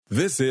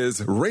This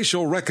is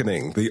Racial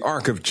Reckoning, the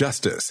Arc of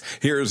Justice.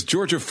 Here's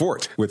Georgia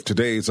Fort with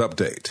today's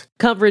update.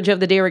 Coverage of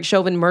the Derek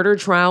Chauvin murder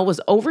trial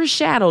was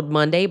overshadowed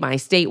Monday by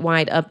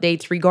statewide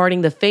updates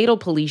regarding the fatal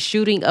police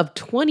shooting of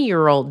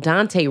 20-year-old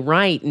Daunte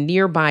Wright in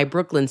nearby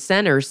Brooklyn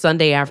Center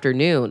Sunday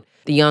afternoon.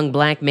 The young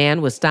black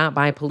man was stopped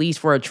by police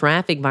for a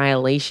traffic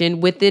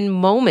violation. Within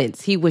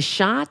moments, he was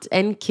shot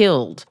and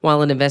killed.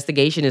 While an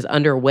investigation is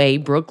underway,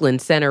 Brooklyn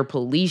Center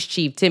Police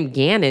Chief Tim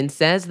Gannon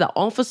says the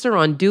officer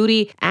on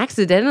duty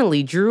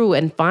accidentally drew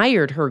and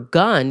fired her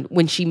gun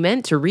when she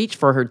meant to reach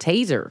for her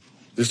taser.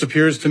 This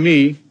appears to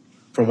me,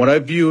 from what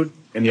I've viewed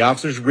and the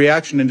officer's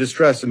reaction and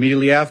distress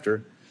immediately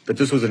after, that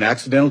this was an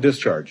accidental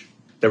discharge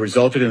that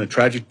resulted in the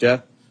tragic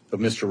death of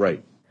Mr.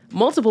 Wright.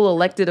 Multiple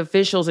elected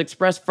officials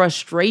expressed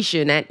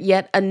frustration at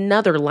yet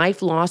another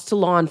life lost to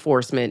law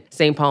enforcement.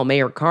 St. Paul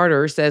Mayor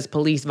Carter says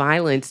police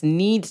violence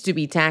needs to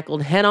be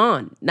tackled head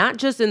on, not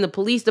just in the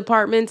police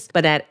departments,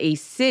 but at a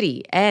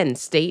city and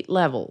state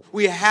level.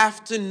 We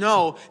have to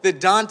know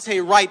that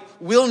Daunte Wright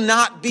will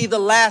not be the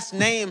last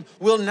name,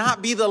 will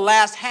not be the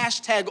last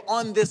hashtag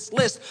on this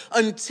list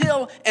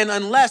until and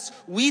unless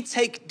we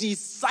take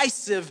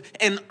decisive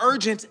and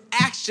urgent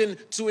action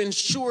to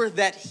ensure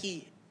that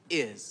he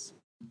is.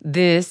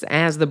 This,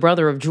 as the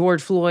brother of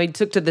George Floyd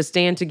took to the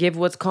stand to give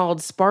what's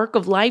called spark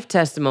of life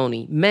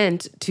testimony,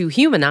 meant to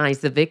humanize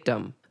the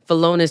victim.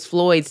 Philonise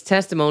Floyd's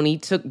testimony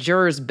took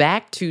jurors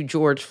back to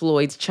George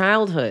Floyd's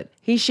childhood.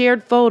 He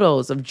shared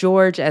photos of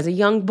George as a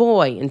young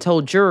boy and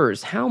told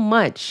jurors how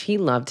much he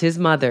loved his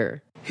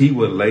mother. He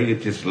would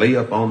lay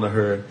up on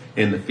her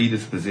in the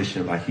fetus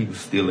position like he was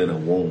still in a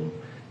womb.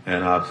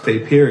 And I'll say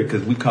Perry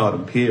because we called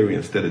him Perry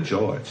instead of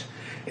George.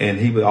 And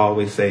he would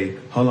always say,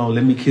 hold on,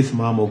 let me kiss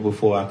mama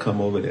before I come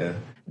over there.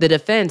 The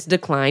defense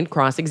declined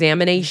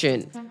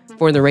cross-examination.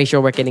 For the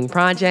Racial Reckoning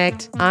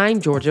Project,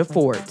 I'm Georgia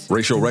Fort.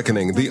 Racial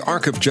Reckoning, the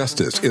Arc of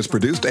Justice, is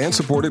produced and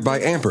supported by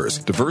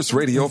Ampers, diverse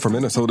radio for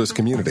Minnesota's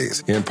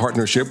communities, in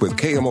partnership with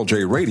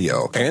KMOJ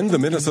Radio and the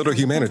Minnesota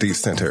Humanities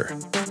Center.